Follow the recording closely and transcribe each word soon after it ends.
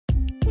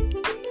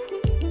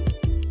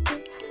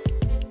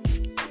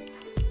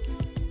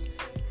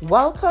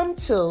Welcome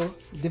to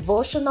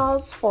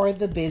Devotionals for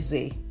the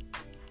Busy.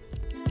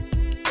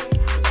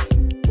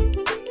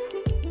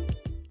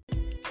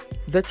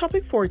 The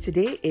topic for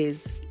today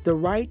is the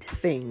right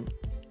thing.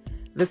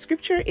 The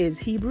scripture is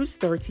Hebrews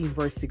 13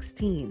 verse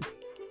 16.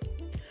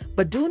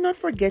 But do not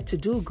forget to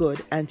do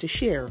good and to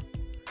share,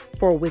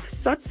 for with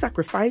such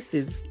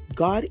sacrifices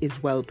God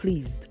is well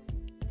pleased.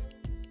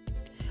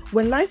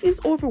 When life is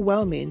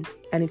overwhelming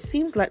and it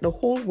seems like the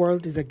whole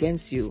world is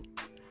against you,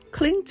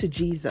 cling to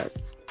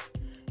Jesus.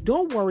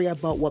 Don't worry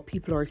about what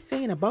people are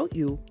saying about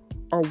you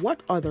or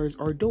what others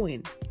are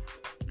doing.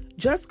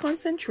 Just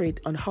concentrate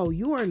on how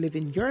you are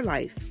living your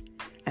life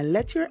and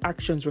let your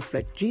actions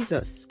reflect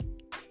Jesus.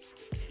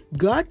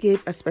 God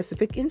gave a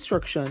specific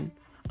instruction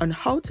on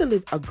how to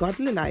live a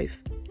godly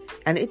life,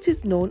 and it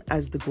is known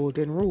as the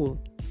Golden Rule.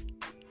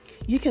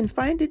 You can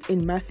find it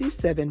in Matthew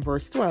 7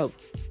 verse 12.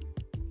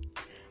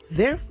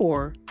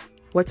 Therefore,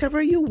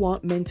 whatever you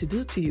want men to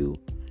do to you,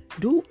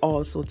 do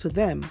also to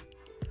them.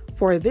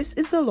 For this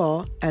is the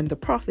law and the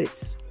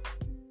prophets.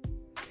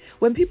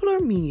 When people are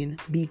mean,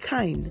 be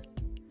kind.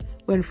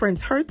 When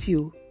friends hurt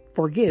you,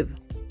 forgive.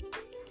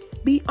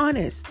 Be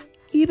honest,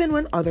 even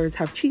when others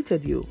have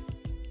cheated you.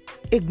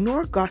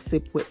 Ignore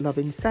gossip with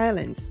loving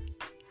silence.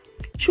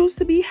 Choose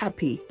to be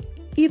happy,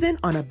 even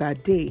on a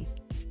bad day.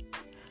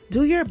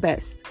 Do your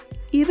best,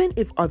 even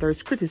if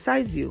others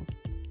criticize you.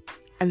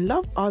 And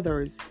love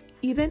others,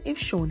 even if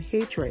shown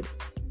hatred.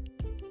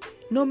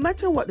 No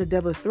matter what the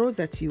devil throws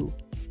at you,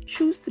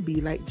 choose to be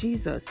like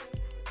Jesus.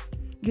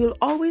 You'll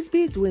always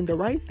be doing the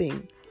right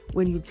thing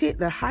when you take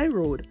the high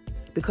road,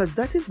 because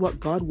that is what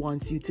God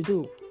wants you to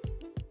do.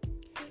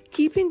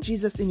 Keeping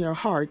Jesus in your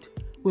heart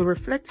will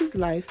reflect his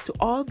life to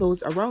all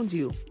those around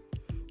you,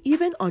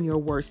 even on your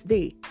worst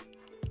day.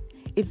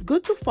 It's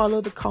good to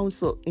follow the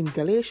counsel in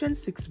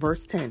Galatians 6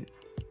 verse 10.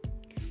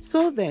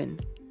 So then,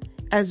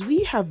 as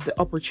we have the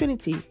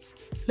opportunity,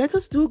 let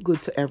us do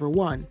good to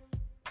everyone.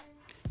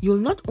 You'll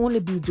not only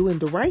be doing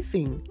the right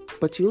thing,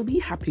 but you'll be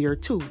happier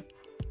too.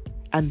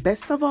 And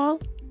best of all,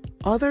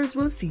 others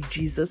will see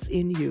Jesus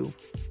in you.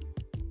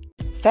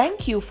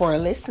 Thank you for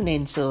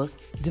listening to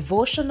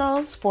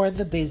Devotionals for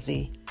the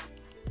Busy.